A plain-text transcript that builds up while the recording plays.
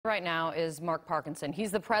Right now is Mark Parkinson. He's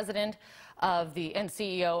the president of and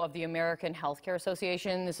CEO of the American Healthcare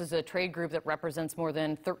Association. This is a trade group that represents more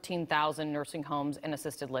than 13,000 nursing homes and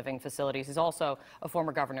assisted living facilities. He's also a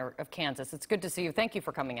former governor of Kansas. It's good to see you. Thank you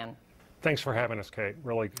for coming in. Thanks for having us, Kate.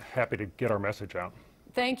 Really happy to get our message out.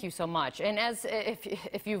 Thank you so much. And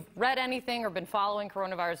if you've read anything or been following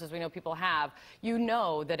coronavirus, as we know people have, you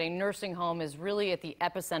know that a nursing home is really at the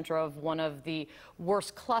epicenter of one of the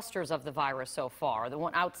worst clusters of the virus so far, the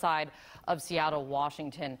one outside of Seattle,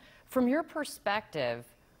 Washington. From your perspective,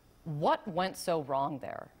 what went so wrong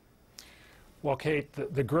there? Well, Kate,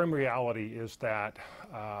 the grim reality is that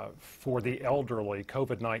for the elderly,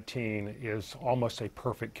 COVID-19 is almost a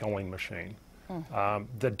perfect killing machine.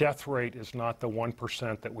 The death rate is not the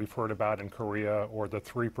 1% that we've heard about in Korea or the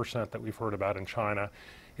 3% that we've heard about in China.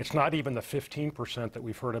 It's not even the 15% that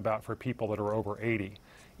we've heard about for people that are over 80.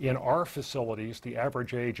 In our facilities, the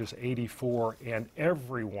average age is 84, and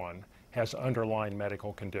everyone has underlying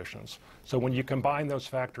medical conditions. So when you combine those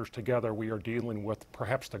factors together, we are dealing with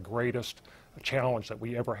perhaps the greatest challenge that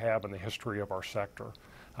we ever have in the history of our sector.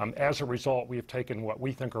 As a result, we have taken what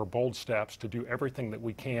we think are bold steps to do everything that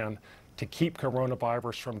we can to keep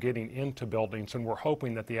coronavirus from getting into buildings, and we're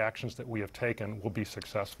hoping that the actions that we have taken will be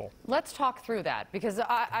successful. Let's talk through that, because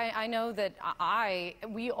I know that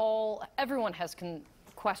everyone has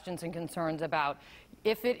questions and concerns about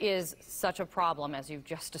if it is such a problem as you've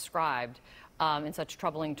just described in such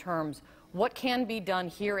troubling terms, what can be done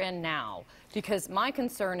here and now? Because my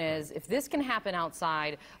concern is if this can happen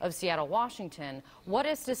outside of Seattle, Washington, what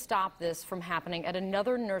is to stop this from happening at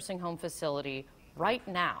another nursing home facility right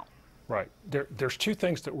now? Right. There's two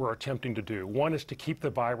things that we're attempting to do. One is to keep the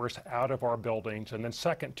virus out of our buildings, and then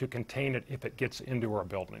second, to contain it if it gets into our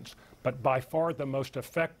buildings. But by far the most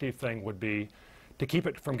effective thing would be to keep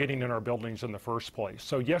it from getting in our buildings in the first place.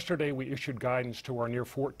 So yesterday we issued guidance to our near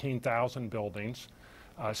 14,000 buildings.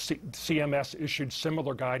 CMS issued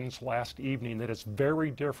similar guidance last evening that is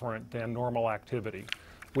very different than normal activity.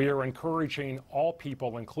 We are encouraging all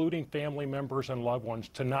people, including family members and loved ones,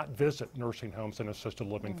 to not visit nursing homes and assisted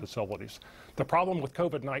living facilities. The problem with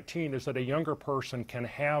COVID-19 is that a younger person can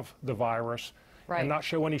have the virus and not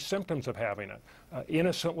show any symptoms of having it.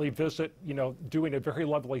 Innocently visit, doing a very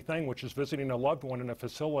lovely thing, which is visiting a loved one in a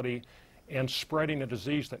facility and spreading a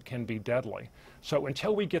disease that can be deadly. So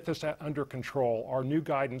until we get this under control, our new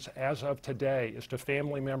guidance as of today is to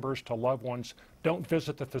family members, to loved ones, don't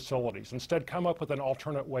visit the facilities. Instead, come up with an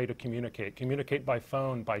alternate way to communicate. Communicate by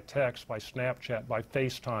phone, by text, by Snapchat, by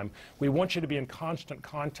FaceTime. We want you to be in constant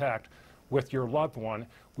contact with your loved one.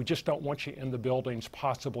 We just don't want you in the buildings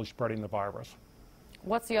possibly spreading the virus.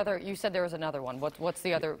 What's the other? You said there was another one. What's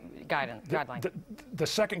the other guideline? The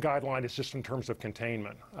second guideline is just in terms of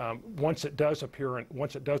containment. Once it does occur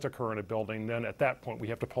in a building, then at that point we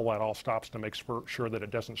have to pull out all stops to make sure that it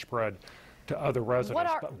doesn't spread to other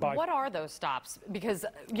residents. What are those stops? Because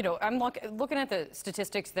I'm looking at the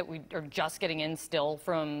statistics that we are just getting in still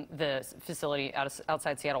from the facility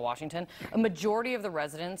outside Seattle, Washington. A majority of the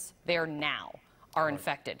residents there now are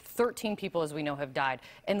infected. 13 people, as we know, have died.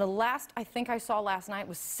 And the last, I think I saw last night,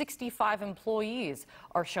 was 65 employees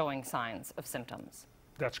are showing signs of symptoms.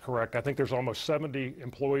 That's correct. I think there's almost 70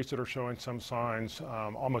 employees that are showing some signs,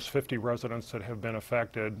 almost 50 residents that have been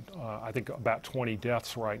affected, I think about 20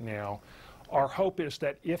 deaths right now. Our hope is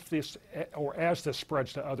that if this, or as this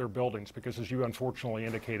spreads to other buildings, because as you unfortunately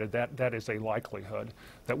indicated, that is a likelihood,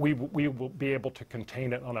 that we will be able to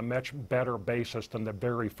contain it on a much better basis than the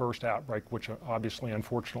very first outbreak, which obviously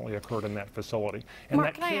unfortunately occurred in that facility. And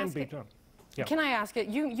Mark, that can be done. Yeah. Can I ask it?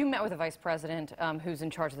 You met with the vice president who's in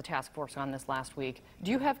charge of the task force on this last week.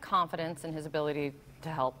 Do you have confidence in his ability to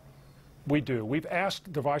help? We do. We've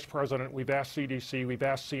asked the Vice President, we've asked CDC, we've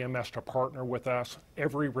asked CMS to partner with us.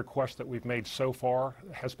 Every request that we've made so far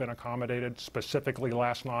has been accommodated, specifically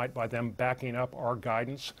last night by them backing up our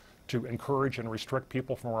guidance to encourage and restrict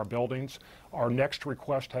people from our buildings. Our next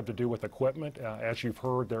request have to do with equipment. As you've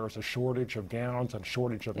heard, there is a shortage of gowns and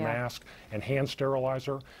shortage of masks and hand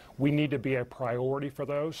sterilizer. We need to be a priority for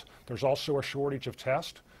those. There's also a shortage of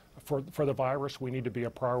tests for the virus. We need to be a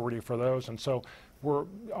priority for those. And so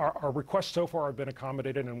our requests so far have been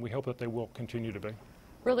accommodated, and we hope that they will continue to be.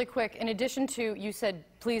 Really quick, in addition to, you said,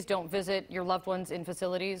 please don't visit your loved ones in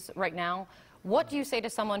facilities right now. What do you say to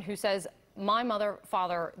someone who says, my mother,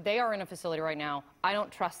 father, they are in a facility right now. I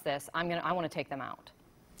don't trust this. I want to take them out.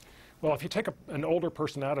 Well, if you take an older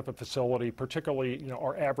person out of a facility, particularly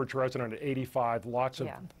our average resident at 85, lots of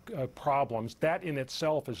problems, that in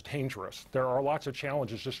itself is dangerous. There are lots of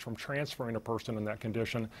challenges just from transferring a person in that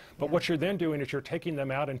condition. But what you're then doing is you're taking them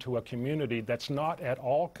out into a community that's not at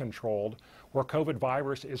all controlled, where COVID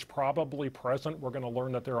virus is probably present. We're going to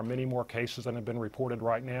learn that there are many more cases than have been reported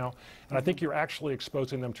right now. And I think you're actually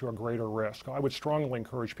exposing them to a greater risk. I would strongly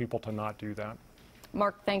encourage people to not do that.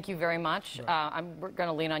 Mark, thank you very much. We're going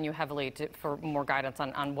to lean on you heavily for more guidance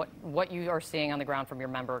on what you are seeing on the ground from your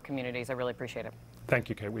member communities. I really appreciate it. Thank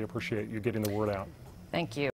you, Kate. We appreciate you getting the word out. Thank you.